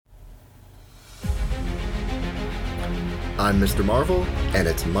I'm Mr. Marvel, and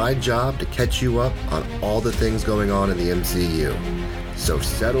it's my job to catch you up on all the things going on in the MCU. So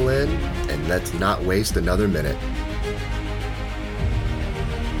settle in, and let's not waste another minute.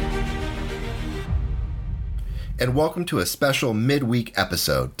 And welcome to a special midweek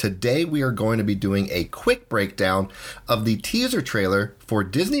episode. Today we are going to be doing a quick breakdown of the teaser trailer for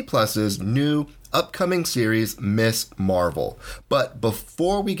Disney Plus's new upcoming series, Ms. Marvel. But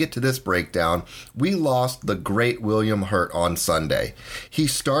before we get to this breakdown, we lost the great William Hurt on Sunday. He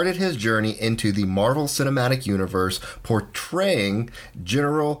started his journey into the Marvel Cinematic Universe portraying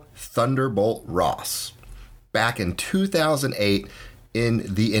General Thunderbolt Ross back in 2008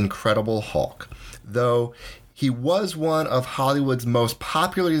 in The Incredible Hulk. Though he was one of Hollywood's most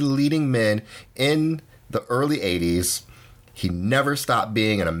popular leading men in the early 80s, he never stopped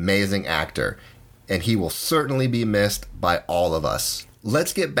being an amazing actor, and he will certainly be missed by all of us.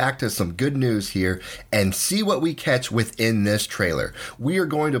 Let's get back to some good news here and see what we catch within this trailer. We are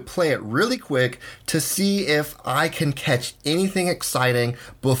going to play it really quick to see if I can catch anything exciting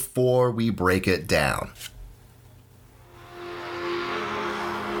before we break it down.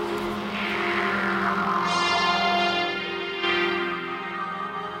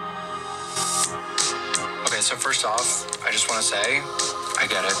 Okay, so first off, I just want to say, I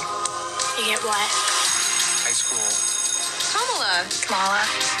get it. You get what? High school. Kamala.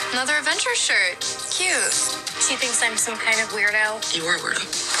 Another adventure shirt. Cute. She thinks I'm some kind of weirdo. You are weirdo.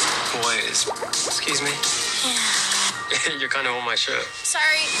 Boys. Excuse me? Yeah. You're kind of on my shirt.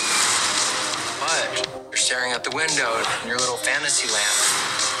 Sorry. What? You're staring out the window in your little fantasy land.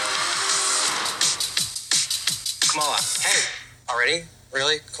 Kamala, hey. Already?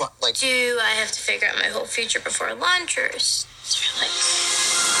 Really? Come on, like... Do I have to figure out my whole future before lunch, or is really...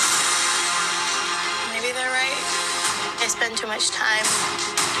 Maybe they're right. I spend too much time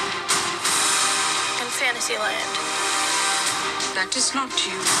in Fantasyland. That is not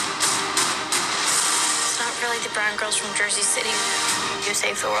you. It's not really the brown girls from Jersey City who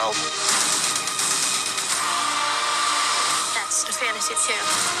save the world. That's a fantasy too.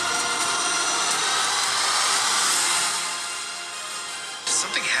 Did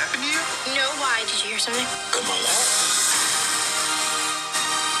something happen to you? No, why? Did you hear something? Kamala?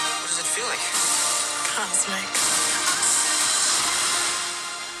 What does it feel like? Cosmic.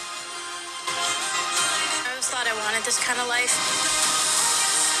 I always thought I wanted this kind of life,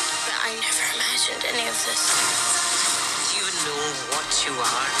 but I never imagined any of this. Do you know what you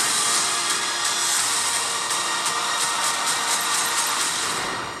are?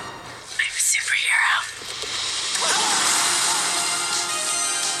 I'm a superhero.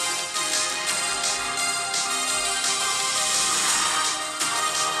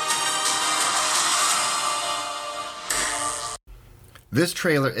 This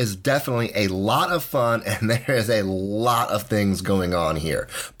trailer is definitely a lot of fun, and there is a lot of things going on here.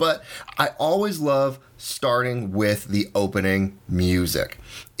 But I always love starting with the opening music.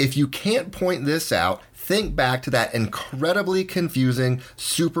 If you can't point this out, think back to that incredibly confusing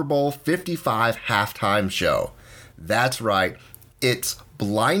Super Bowl 55 halftime show. That's right, it's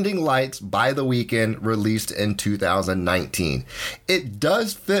Blinding Lights by The Weeknd, released in 2019. It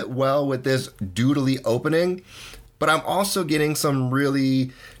does fit well with this doodly opening, but I'm also getting some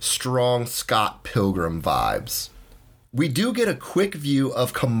really strong Scott Pilgrim vibes. We do get a quick view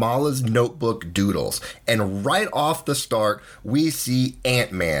of Kamala's notebook doodles, and right off the start, we see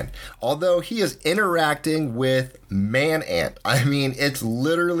Ant-Man. Although he is interacting with Man-Ant. I mean, it's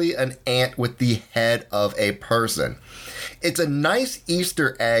literally an ant with the head of a person. It's a nice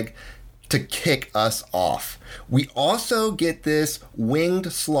Easter egg to kick us off. We also get this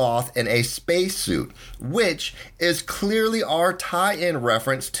winged sloth in a spacesuit, which is clearly our tie-in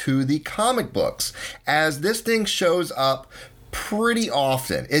reference to the comic books, as this thing shows up pretty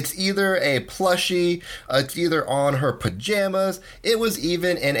often. It's either a plushie, it's either on her pajamas, it was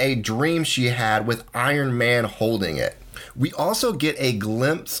even in a dream she had with Iron Man holding it. We also get a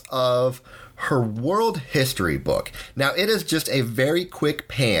glimpse of her world history book. Now, it is just a very quick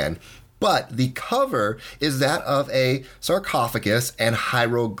pan, but the cover is that of a sarcophagus and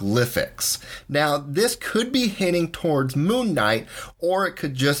hieroglyphics. Now, this could be hinting towards Moon Knight, or it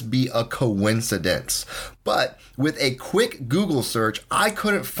could just be a coincidence. But with a quick Google search, I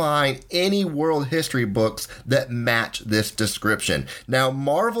couldn't find any world history books that match this description. Now,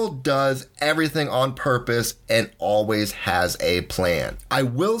 Marvel does everything on purpose and always has a plan. I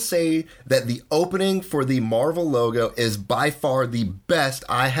will say that the opening for the Marvel logo is by far the best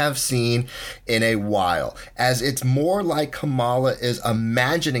I have seen in a while, as it's more like Kamala is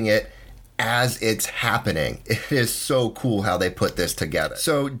imagining it as it's happening. It is so cool how they put this together.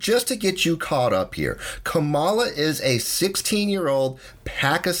 So just to get you caught up here, Kamala is a 16-year-old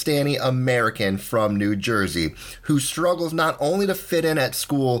Pakistani American from New Jersey who struggles not only to fit in at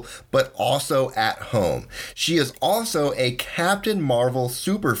school, but also at home. She is also a Captain Marvel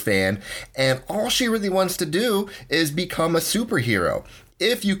super fan, and all she really wants to do is become a superhero,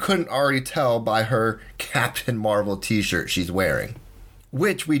 if you couldn't already tell by her Captain Marvel t-shirt she's wearing,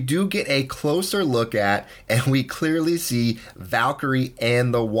 which we do get a closer look at, and we clearly see Valkyrie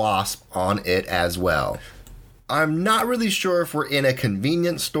and the Wasp on it as well. I'm not really sure if we're in a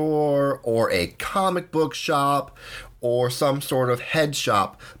convenience store or a comic book shop or some sort of head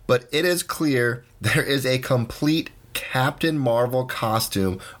shop, but it is clear there is a complete Captain Marvel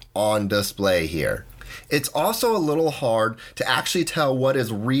costume on display here. It's also a little hard to actually tell what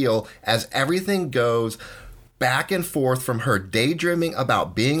is real, as everything goes back and forth from her daydreaming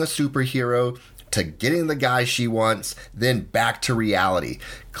about being a superhero to getting the guy she wants, then back to reality.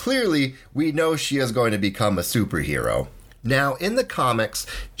 Clearly, we know she is going to become a superhero. Now, in the comics,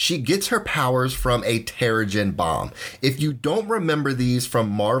 she gets her powers from a Terrigen bomb. If you don't remember these from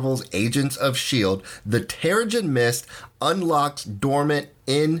Marvel's Agents of S.H.I.E.L.D., the Terrigen mist unlocks dormant,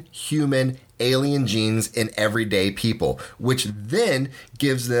 inhuman alien genes in everyday people, which then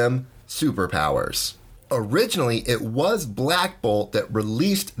gives them superpowers. Originally, it was Black Bolt that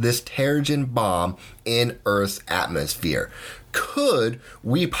released this Terrigen bomb in Earth's atmosphere. Could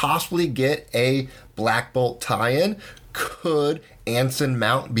we possibly get a Black Bolt tie-in? Could Anson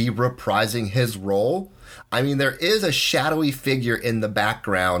Mount be reprising his role? I mean, there is a shadowy figure in the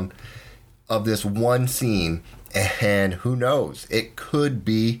background of this one scene, and who knows? It could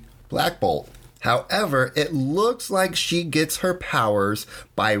be Black Bolt. However, it looks like she gets her powers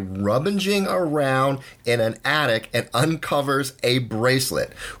by rummaging around in an attic and uncovers a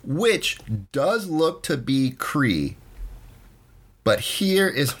bracelet, which does look to be Kree. But here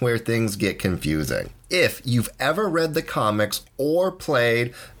is where things get confusing. If you've ever read the comics or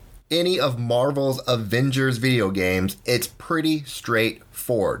played any of Marvel's Avengers video games, it's pretty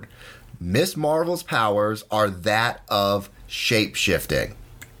straightforward. Miss Marvel's powers are that of shape-shifting.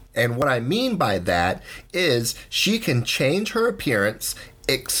 And what I mean by that is she can change her appearance,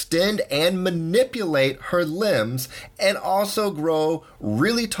 extend and manipulate her limbs, and also grow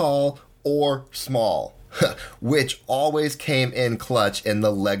really tall or small, which always came in clutch in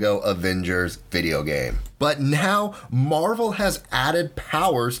the Lego Avengers video game. But now Marvel has added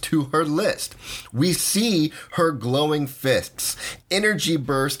powers to her list. We see her glowing fists, energy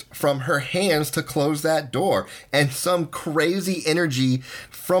burst from her hands to close that door, and some crazy energy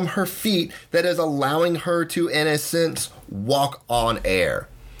from her feet that is allowing her to, in a sense, walk on air.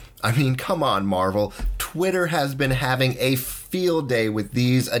 I mean, come on, Marvel. Twitter has been having a field day with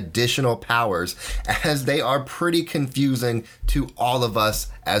these additional powers, as they are pretty confusing to all of us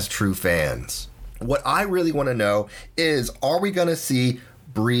as true fans. What I really want to know is, are we going to see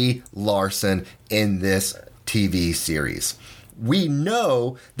Brie Larson in this TV series? We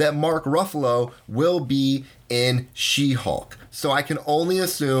know that Mark Ruffalo will be in She-Hulk, so I can only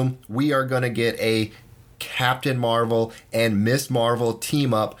assume we are going to get a Captain Marvel and Miss Marvel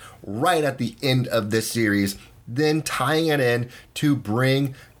team up right at the end of this series, then tying it in to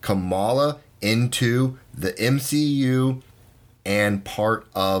bring Kamala into the MCU and part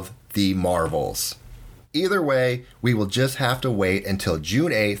of the Marvels. Either way, we will just have to wait until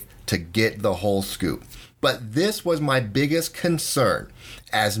June 8th to get the whole scoop. But this was my biggest concern,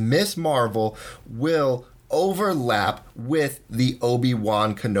 as Miss Marvel will overlap with the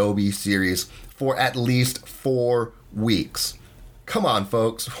Obi-Wan Kenobi series for at least 4 weeks. Come on,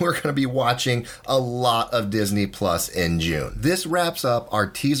 folks, we're going to be watching a lot of Disney Plus in June. This wraps up our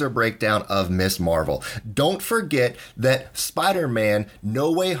teaser breakdown of Miss Marvel. Don't forget that Spider-Man No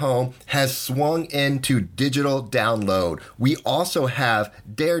Way Home has swung into digital download. We also have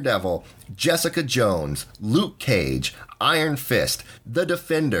Daredevil, Jessica Jones, Luke Cage, Iron Fist, The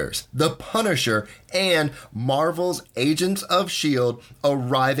Defenders, The Punisher, and Marvel's Agents of S.H.I.E.L.D.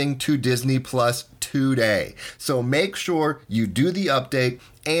 arriving to Disney Plus today. So make sure you do the update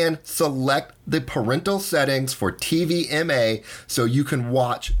and select the parental settings for TVMA so you can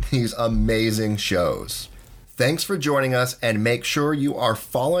watch these amazing shows. Thanks for joining us, and make sure you are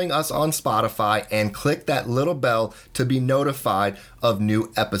following us on Spotify and click that little bell to be notified of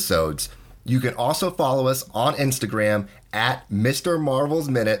new episodes. You can also follow us on Instagram at Mr. Marvel's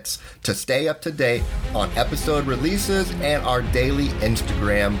Minutes to stay up to date on episode releases and our daily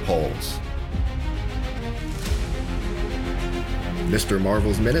Instagram polls. Mr.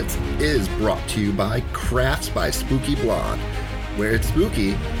 Marvel's Minutes is brought to you by Crafts by Spooky Blonde, where it's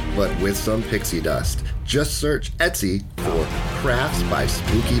spooky but with some pixie dust. Just search Etsy for Crafts by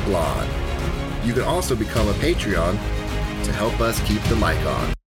Spooky Blonde. You can also become a Patreon to help us keep the mic on.